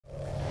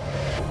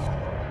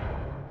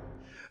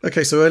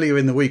Okay, so earlier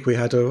in the week we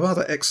had a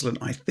rather excellent,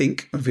 I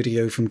think,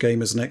 video from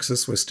Gamers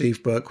Nexus where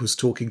Steve Burke was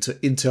talking to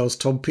Intel's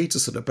Tom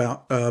Peterson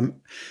about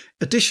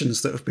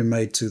additions that have been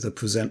made to the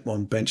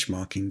PresentMon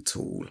benchmarking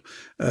tool,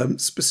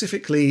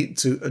 specifically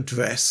to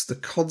address the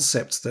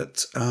concept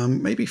that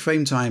maybe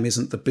frame time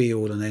isn't the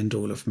be-all and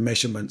end-all of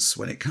measurements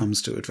when it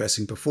comes to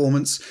addressing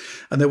performance.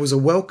 And there was a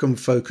welcome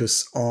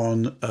focus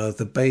on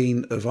the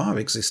bane of our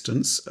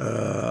existence,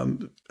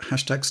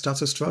 hashtag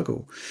stutter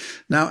struggle.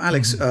 Now,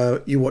 Alex,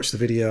 you watched the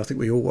video. I think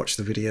we all watched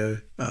the video.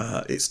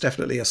 It's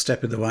definitely a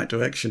step in the right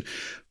direction.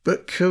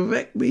 But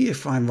correct me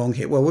if I'm wrong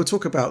here. Well, we'll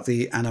talk about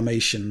the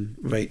animation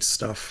rate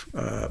stuff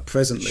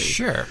presently.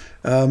 Sure.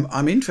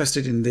 I'm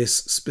interested in this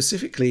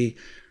specifically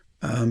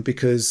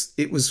because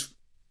it was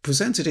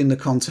presented in the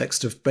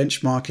context of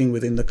benchmarking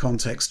within the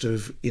context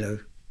of,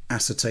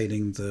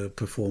 ascertaining the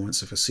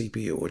performance of a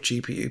CPU or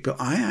GPU. But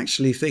I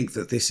actually think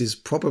that this is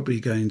probably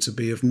going to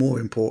be of more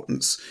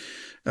importance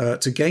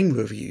to game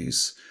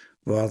reviews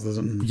rather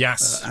than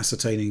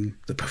ascertaining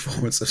the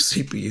performance of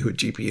CPU and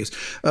GPUs.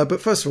 But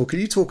first of all, can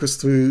you talk us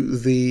through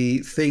the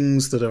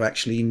things that are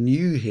actually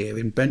new here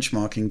in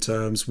benchmarking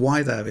terms,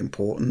 why they're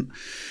important,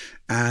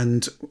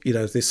 and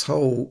this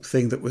whole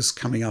thing that was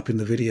coming up in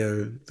the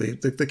video,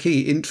 the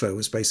key intro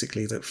was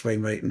basically that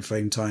frame rate and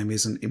frame time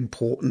isn't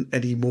important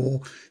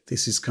anymore.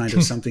 This is kind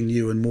of something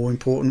new and more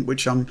important,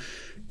 which I'm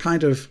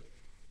kind of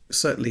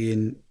certainly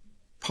in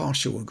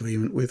partial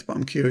agreement with, but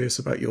I'm curious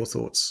about your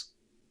thoughts.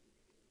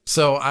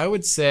 So I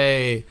would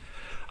say,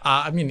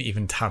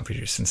 even Tom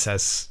Peterson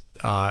says,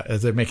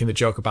 as they're making the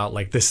joke about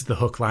like, this is the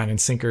hook, line,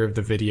 and sinker of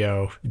the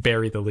video,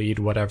 bury the lead,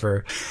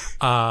 whatever.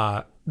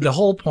 The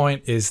whole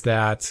point is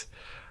that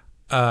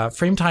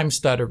frame time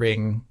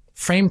stuttering,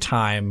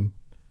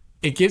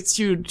 it gets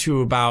you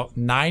to about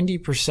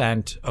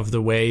 90% of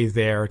the way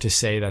there to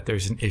say that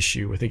there's an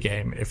issue with a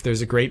game. If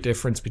there's a great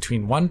difference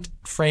between one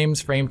frame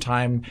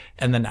time,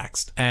 and the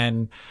next.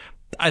 And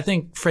I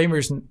think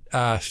Gamers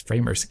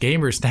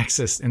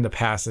Nexus in the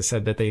past has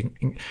said that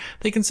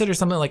they consider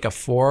something like a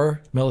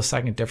 4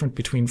 millisecond difference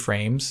between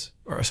frames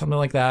or something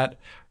like that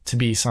to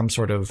be some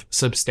sort of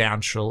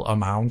substantial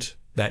amount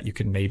that you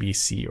can maybe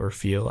see or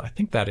feel. I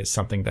think that is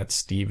something that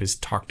Steve has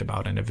talked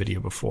about in a video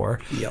before,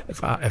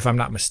 if I'm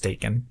not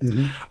mistaken.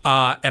 Mm-hmm.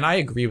 And I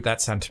agree with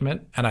that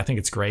sentiment, and I think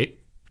it's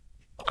great.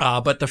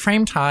 But the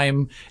frame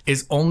time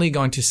is only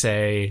going to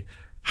say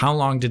how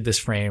long did this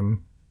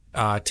frame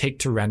take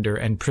to render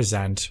and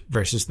present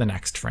versus the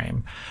next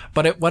frame.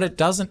 But what it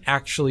doesn't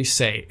actually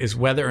say is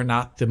whether or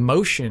not the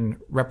motion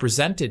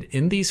represented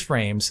in these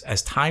frames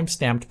as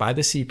time-stamped by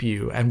the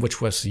CPU and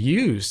which was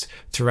used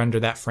to render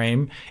that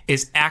frame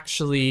is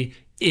actually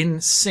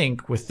in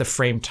sync with the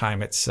frame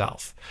time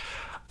itself.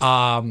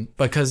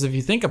 Because if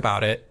you think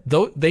about it,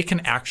 though they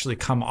can actually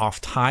come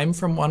off time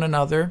from one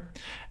another,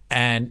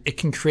 and it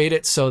can create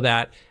it so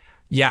that,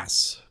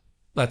 yes,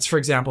 let's, for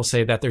example,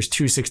 say that there's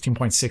two 16.6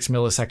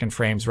 millisecond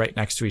frames right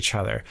next to each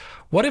other.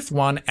 What if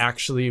one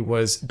actually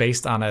was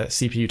based on a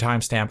CPU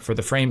timestamp for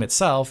the frame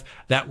itself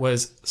that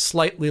was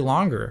slightly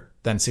longer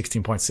than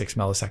 16.6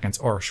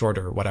 milliseconds or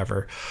shorter or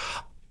whatever?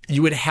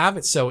 You would have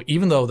it so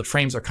even though the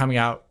frames are coming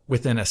out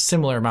within a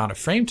similar amount of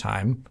frame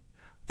time,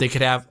 they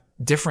could have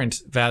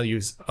different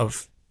values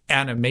of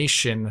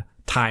animation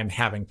time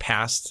having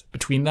passed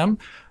between them.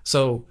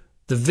 So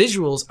the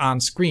visuals on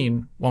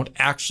screen won't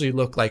actually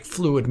look like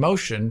fluid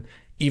motion,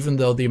 even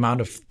though the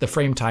amount of the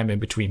frame time in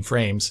between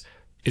frames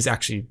is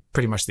actually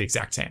pretty much the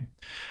exact same.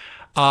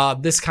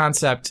 This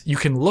concept, you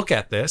can look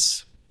at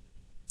this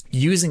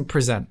using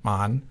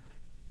PresentMon.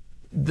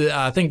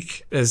 I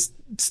think, as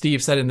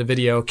Steve said in the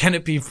video, can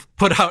it be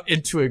put out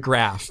into a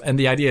graph? And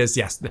the idea is,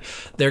 yes,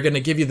 they're going to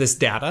give you this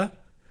data,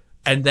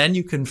 and then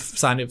you can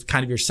kind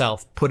of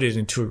yourself put it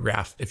into a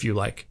graph if you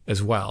like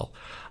as well.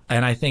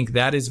 And I think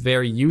that is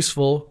very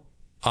useful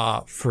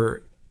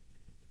for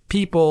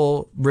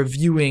people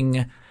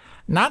reviewing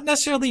not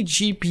necessarily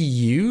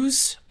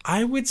GPUs,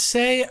 I would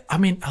say. I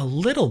mean, a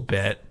little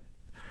bit.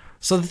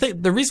 So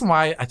the reason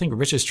why I think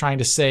Rich is trying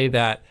to say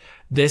that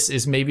this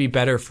is maybe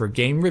better for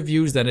game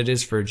reviews than it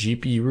is for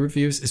GPU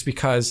reviews is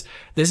because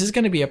this is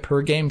going to be a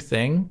per game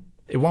thing.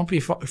 It won't be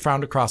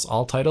found across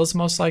all titles,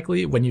 most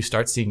likely, when you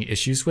start seeing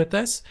issues with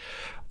this.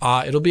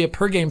 It'll be a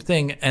per game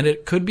thing, and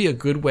it could be a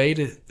good way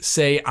to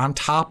say, on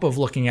top of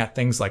looking at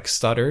things like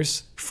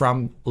stutters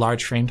from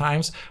large frame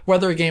times,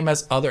 whether a game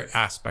has other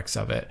aspects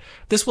of it.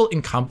 This will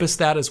encompass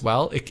that as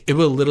well. It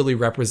will literally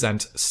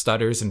represent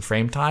stutters and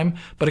frame time,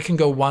 but it can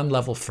go one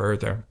level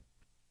further.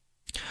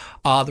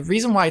 The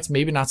reason why it's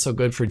maybe not so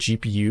good for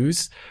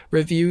GPUs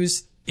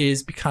reviews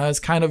is because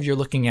kind of you're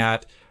looking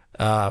at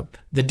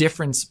the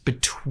difference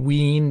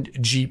between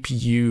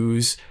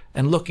GPUs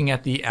and looking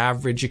at the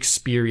average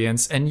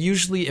experience. And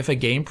usually if a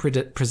game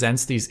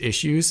presents these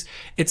issues,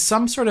 it's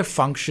some sort of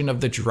function of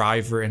the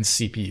driver and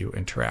CPU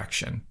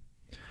interaction.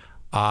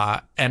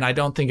 And I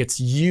don't think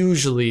it's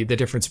usually the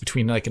difference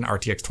between like an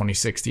RTX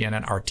 2060 and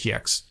an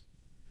RTX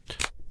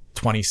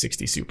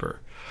 2060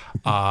 Super.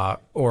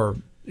 Or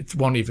it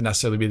won't even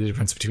necessarily be the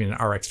difference between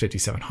an RX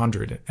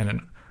 5700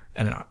 and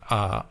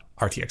an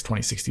RTX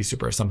 2060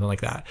 Super or something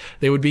like that.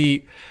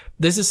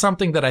 This is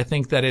something that I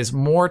think that is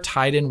more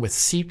tied in with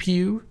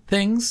CPU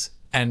things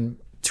and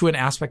to an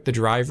aspect the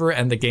driver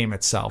and the game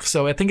itself.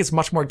 So I think it's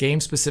much more game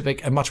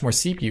specific and much more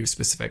CPU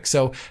specific.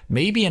 So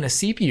maybe in a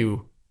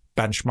CPU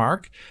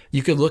benchmark,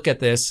 you could look at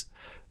this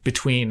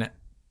between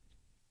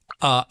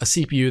a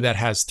CPU that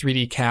has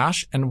 3D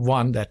cache and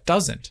one that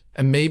doesn't.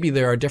 And maybe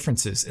there are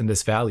differences in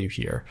this value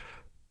here.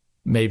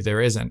 Maybe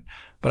there isn't.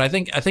 But I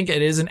think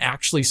it isn't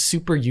actually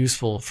super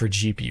useful for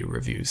GPU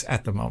reviews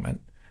at the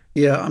moment.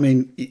 Yeah, I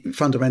mean,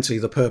 fundamentally,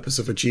 the purpose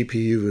of a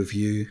GPU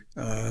review,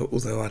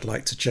 although I'd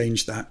like to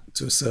change that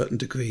to a certain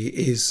degree,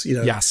 is,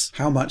 yes,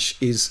 how much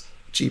is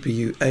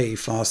GPU A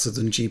faster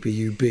than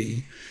GPU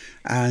B?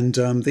 And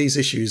these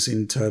issues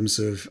in terms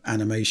of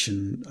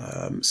animation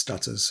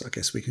stutters, I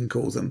guess we can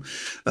call them,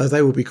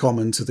 they will be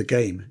common to the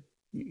game.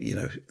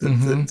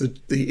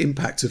 The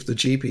impact of the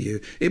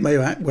GPU. It may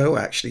well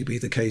actually be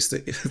the case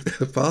that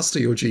the faster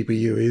your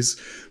GPU is,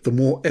 the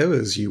more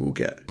errors you will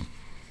get.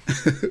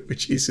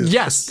 Which is a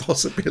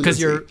possibility.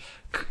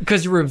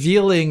 Because you're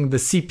revealing the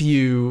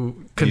CPU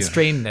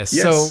constrainedness.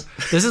 Yeah. Yes. So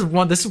this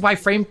is why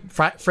frame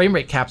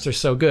rate caps are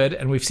so good,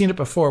 and we've seen it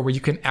before where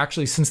you can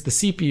actually, since the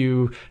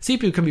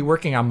CPU can be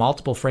working on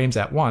multiple frames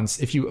at once,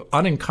 if you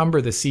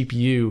unencumber the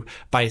CPU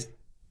by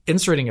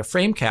inserting a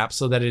frame cap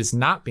so that it is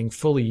not being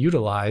fully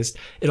utilized,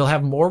 it'll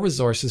have more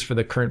resources for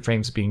the current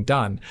frames being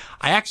done.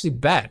 I actually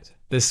bet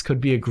this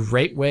could be a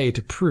great way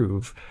to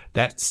prove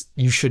that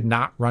you should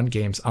not run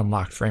games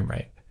unlocked frame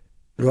rate.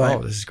 Right.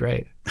 Oh, this is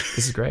great.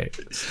 This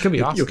could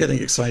be awesome. You're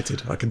getting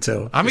excited, I can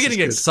tell. I'm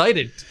getting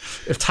excited.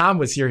 If Tom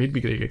was here, he'd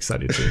be getting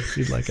excited too.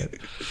 He'd like it.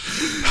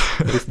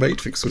 If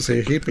Matrix was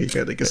here, he'd be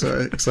getting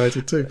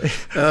excited too.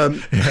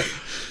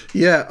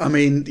 Yeah, I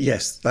mean,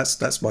 yes,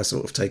 that's my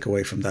sort of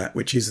takeaway from that,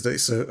 which is that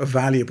it's a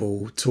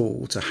valuable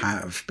tool to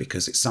have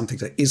because it's something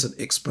that isn't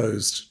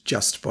exposed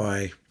just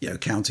by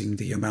counting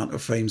the amount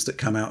of frames that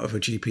come out of a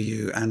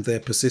GPU and their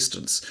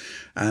persistence,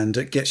 and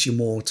it gets you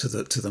more to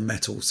the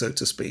metal, so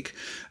to speak.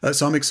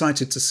 So I'm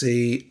excited to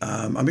see.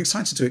 I'm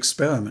excited to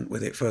experiment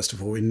with it first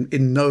of all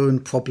in known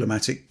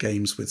problematic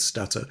games with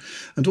stutter,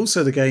 and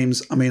also the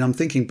games. I mean, I'm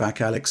thinking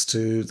back, Alex,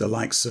 to the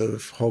likes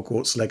of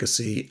Hogwarts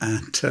Legacy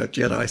and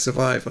Jedi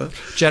Survivor.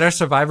 Jedi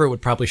Survivor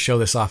would probably show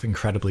this off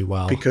incredibly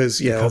well.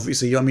 Because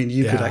obviously, I mean,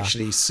 you could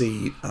actually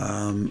see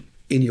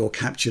in your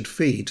captured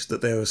feed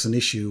that there was an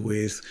issue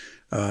with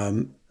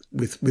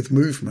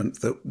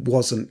movement that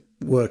wasn't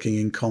working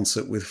in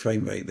concert with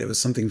frame rate. There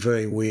was something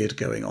very weird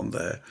going on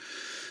there.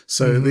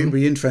 So it would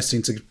be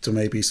interesting to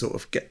maybe sort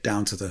of get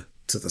down to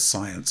the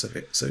science of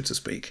it, so to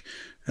speak,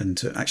 and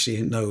to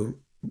actually know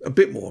a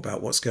bit more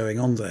about what's going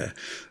on there.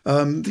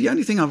 The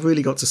only thing I've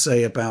really got to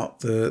say about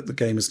the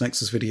Gamers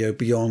Nexus video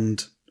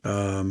beyond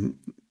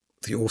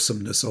the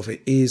awesomeness of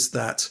it is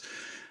that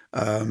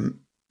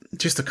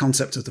just the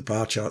concept of the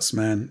bar charts,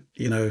 man,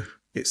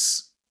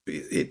 it's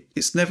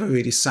never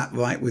really sat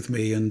right with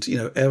me, and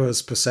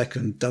errors per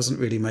second doesn't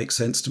really make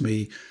sense to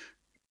me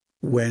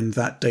when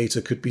that data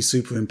could be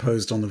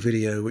superimposed on the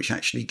video, which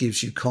actually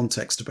gives you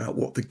context about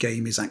what the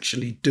game is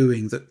actually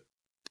doing that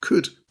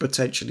could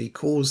potentially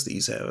cause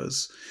these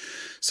errors.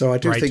 So I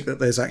do think that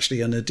there's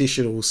actually an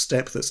additional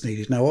step that's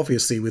needed. Now,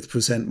 obviously, with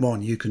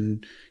PresentMon, you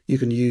can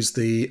use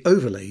the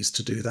overlays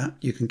to do that.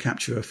 You can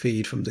capture a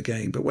feed from the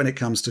game. But when it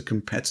comes to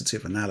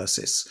competitive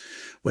analysis,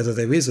 whether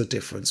there is a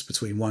difference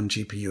between one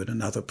GPU and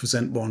another,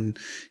 PresentMon,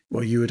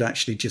 well, you would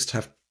actually just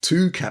have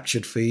two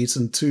captured feeds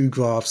and two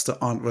graphs that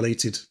aren't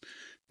related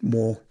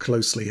more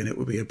closely, and it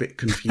would be a bit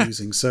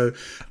confusing. So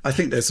I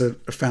think there's a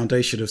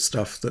foundation of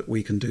stuff that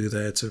we can do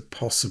there to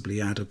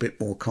possibly add a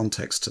bit more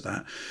context to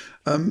that.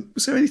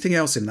 Was there anything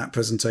else in that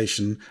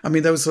presentation? I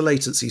mean, there was the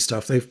latency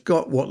stuff. They've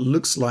got what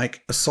looks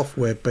like a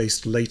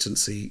software-based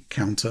latency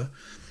counter,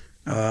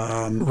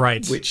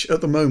 which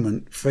at the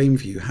moment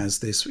FrameView has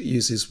this. It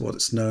uses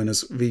what's known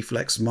as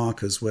reflex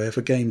markers, where if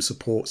a game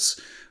supports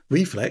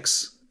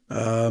reflex,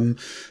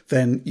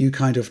 then you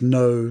kind of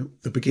know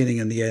the beginning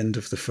and the end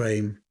of the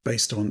frame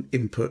based on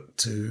input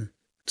to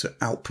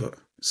output,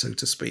 so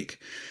to speak.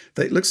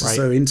 It looks as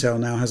though Intel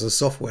now has a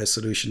software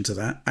solution to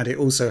that, and it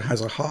also has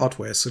a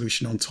hardware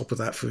solution on top of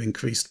that for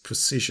increased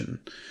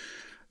precision.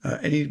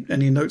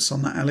 Any notes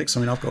on that, Alex? I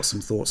mean, I've got some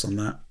thoughts on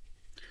that.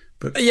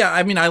 But yeah,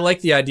 I mean, I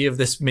like the idea of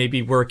this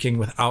maybe working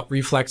without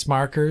reflex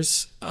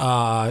markers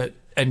and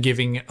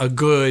giving a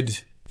good...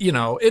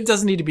 it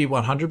doesn't need to be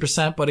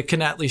 100%, but it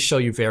can at least show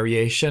you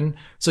variation.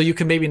 So you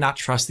can maybe not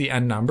trust the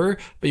end number,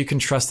 but you can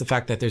trust the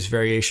fact that there's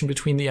variation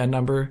between the end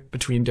number,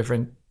 between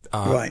different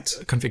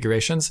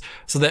configurations.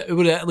 So that it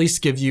would at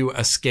least give you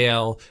a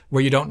scale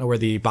where you don't know where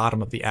the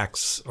bottom of the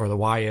X or the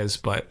Y is,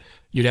 but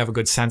you'd have a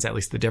good sense, at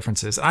least the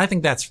differences. And I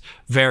think that's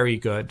very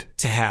good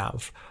to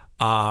have.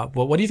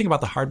 Well, what do you think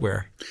about the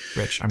hardware,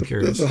 Rich? I'm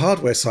curious. The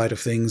hardware side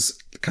of things,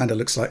 kind of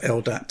looks like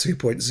LDAT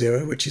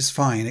 2.0, which is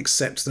fine,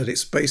 except that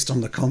it's based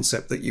on the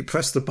concept that you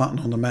press the button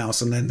on the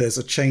mouse and then there's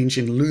a change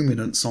in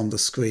luminance on the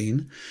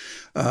screen.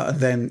 And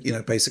then,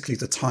 basically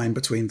the time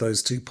between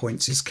those 2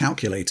 points is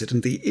calculated.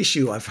 And the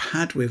issue I've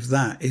had with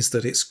that is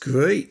that it's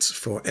great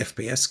for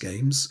FPS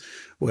games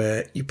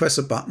where you press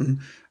a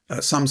button,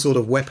 some sort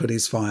of weapon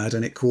is fired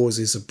and it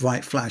causes a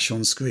bright flash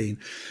on screen.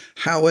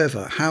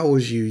 However, how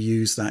would you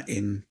use that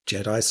in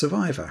Jedi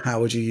Survivor? How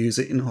would you use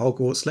it in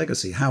Hogwarts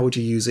Legacy? How would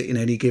you use it in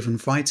any given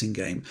fighting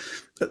game?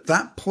 At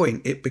that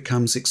point, it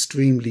becomes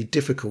extremely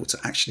difficult to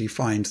actually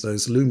find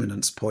those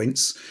luminance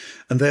points.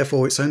 And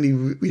therefore, it's only,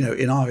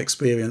 in our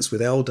experience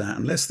with LDAT,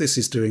 unless this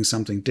is doing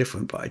something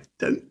different, but I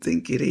don't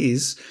think it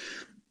is,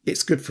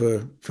 it's good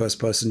for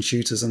first-person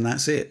shooters, and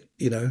that's it,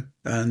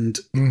 And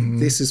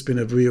this has been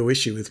a real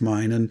issue with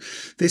mine, and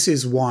this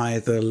is why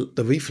the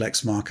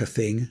reflex marker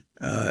thing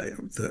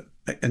that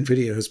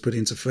NVIDIA has put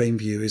into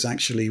FrameView is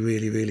actually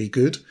really, really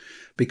good,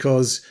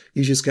 because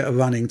you just get a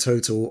running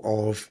total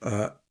of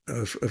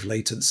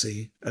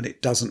latency, and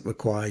it doesn't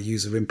require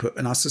user input.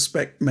 And I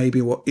suspect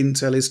maybe what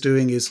Intel is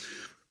doing is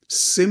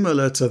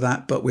similar to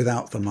that, but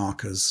without the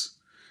markers.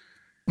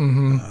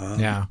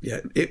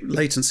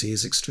 Latency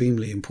is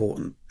extremely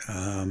important.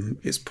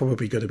 It's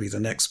probably going to be the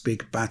next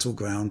big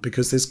battleground,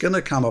 because there's going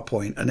to come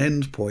an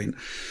end point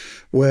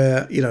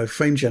where,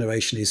 frame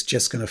generation is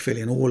just going to fill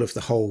in all of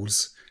the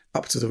holes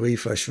up to the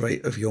refresh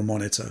rate of your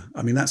monitor.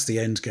 I mean, that's the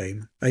end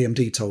game.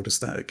 AMD told us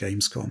that at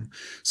Gamescom.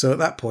 So at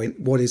that point,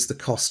 what is the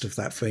cost of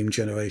that frame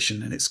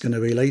generation? And it's going to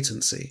be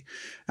latency.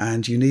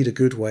 And you need a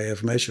good way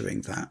of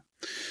measuring that.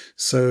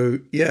 So,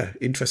 yeah,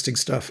 interesting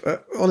stuff.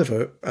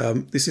 Oliver,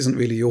 this isn't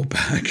really your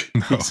bag,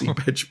 PC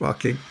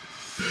benchmarking,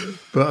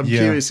 but I'm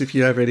curious if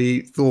you have any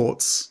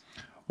thoughts.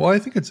 Well, I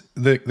think it's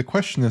the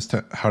question as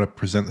to how to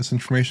present this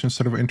information is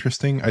sort of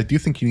interesting. I do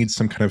think you need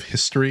some kind of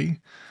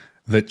history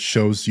that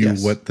shows you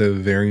what the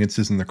variance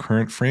is in the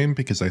current frame,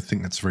 because I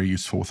think that's very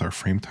useful with our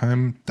frame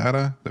time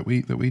data that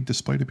we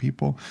display to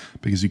people,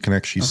 because you can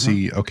actually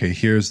see, okay,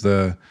 here's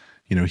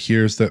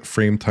here's that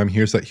frame time,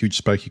 here's that huge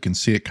spike, you can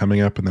see it coming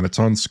up, and then it's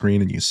on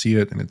screen and you see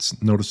it and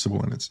it's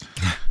noticeable, and it's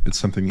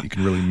something that you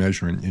can really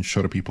measure and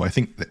show to people. I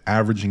think that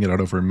averaging it out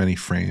over many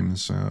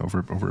frames over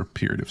a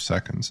period of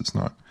seconds, it's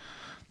not,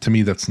 to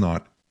me, that's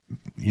not,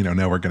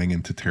 now we're getting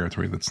into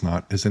territory that's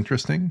not as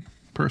interesting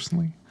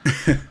personally.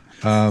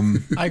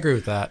 I agree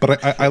with that.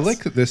 But I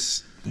like that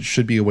this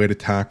should be a way to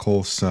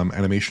tackle some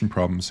animation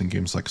problems in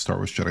games like Star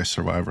Wars Jedi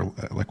Survivor,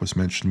 like was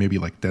mentioned, maybe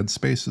like Dead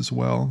Space as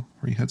well,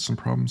 where you had some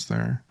problems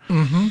there.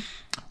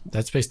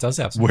 Dead Space does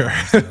have some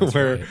problems.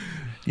 Where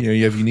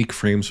you have unique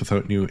frames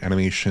without new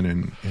animation,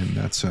 and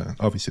that's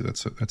obviously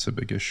that's a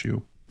big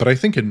issue. But I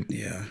think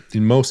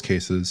in most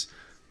cases,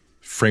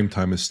 frame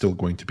time is still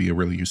going to be a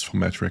really useful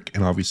metric,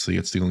 and obviously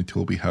it's the only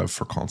tool we have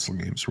for console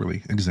games,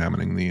 really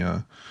examining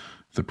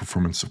the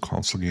performance of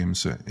console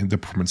games and the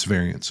performance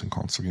variance in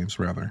console games,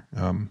 rather,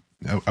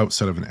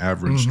 outside of an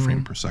average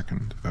frame per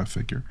second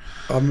figure.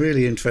 I'm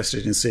really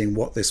interested in seeing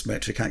what this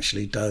metric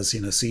actually does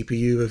in a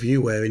CPU review,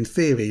 where in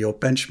theory your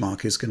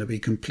benchmark is going to be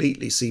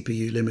completely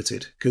CPU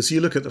limited. Because you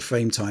look at the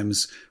frame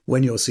times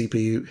when you're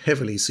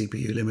heavily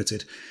CPU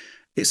limited,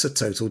 it's a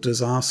total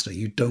disaster.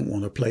 You don't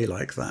want to play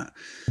like that.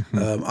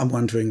 I'm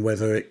wondering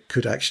whether it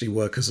could actually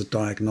work as a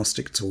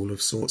diagnostic tool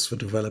of sorts for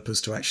developers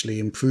to actually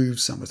improve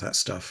some of that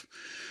stuff.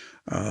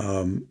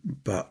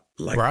 But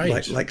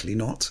likely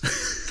not.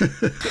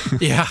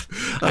 Yeah,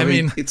 I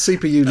mean, it's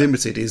CPU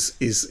limited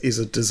is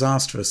a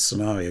disastrous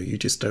scenario. You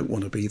just don't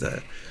want to be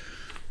there.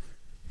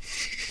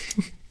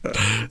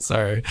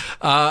 Sorry.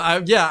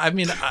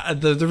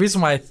 The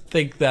reason why I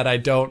think that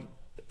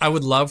I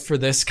would love for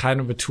this kind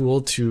of a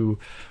tool to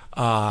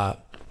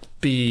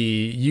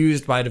be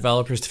used by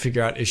developers to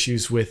figure out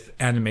issues with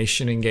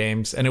animation in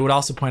games, and it would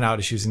also point out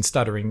issues in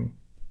stuttering,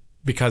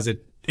 because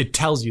it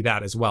tells you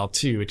that as well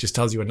too. It just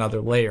tells you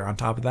another layer on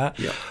top of that.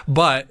 Yeah.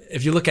 But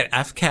if you look at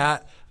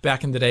FCAT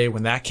back in the day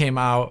when that came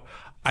out,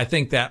 I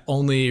think that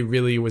only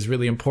really was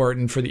really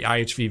important for the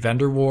IHV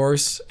vendor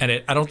wars,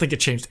 and I don't think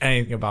it changed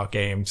anything about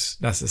games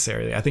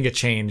necessarily. I think it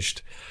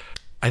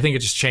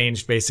just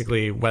changed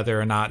basically whether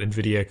or not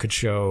NVIDIA could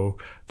show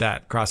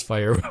that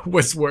Crossfire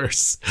was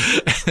worse.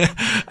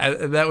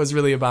 And that was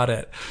really about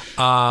it.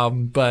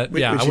 But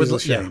yeah, which is a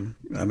shame.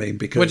 I mean,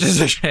 which is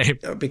a shame,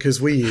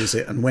 because we use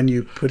it, and when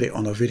you put it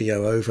on a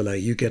video overlay,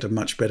 you get a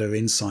much better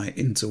insight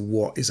into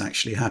what is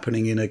actually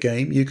happening in a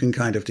game. You can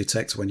kind of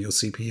detect when you're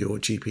CPU or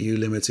GPU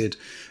limited,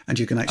 and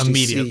you can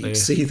actually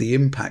see the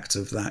impact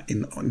of that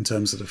in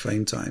terms of the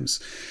frame times.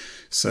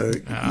 So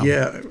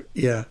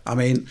yeah. I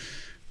mean,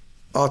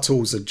 our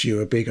tools are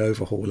due a big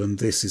overhaul, and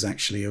this is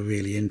actually a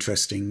really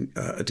interesting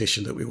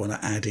addition that we want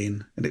to add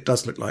in. And it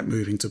does look like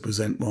moving to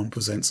PresentMon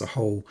presents a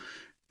whole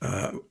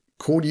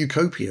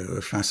cornucopia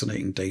of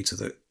fascinating data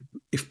that,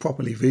 if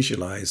properly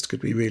visualized,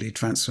 could be really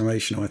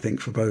transformational, I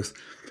think, for both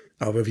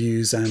our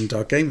reviews and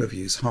our game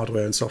reviews,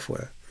 hardware and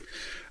software.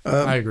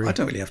 I agree. I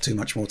don't really have too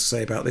much more to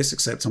say about this,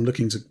 except I'm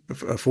looking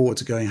forward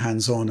to going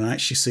hands-on and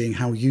actually seeing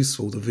how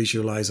useful the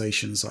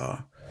visualizations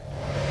are.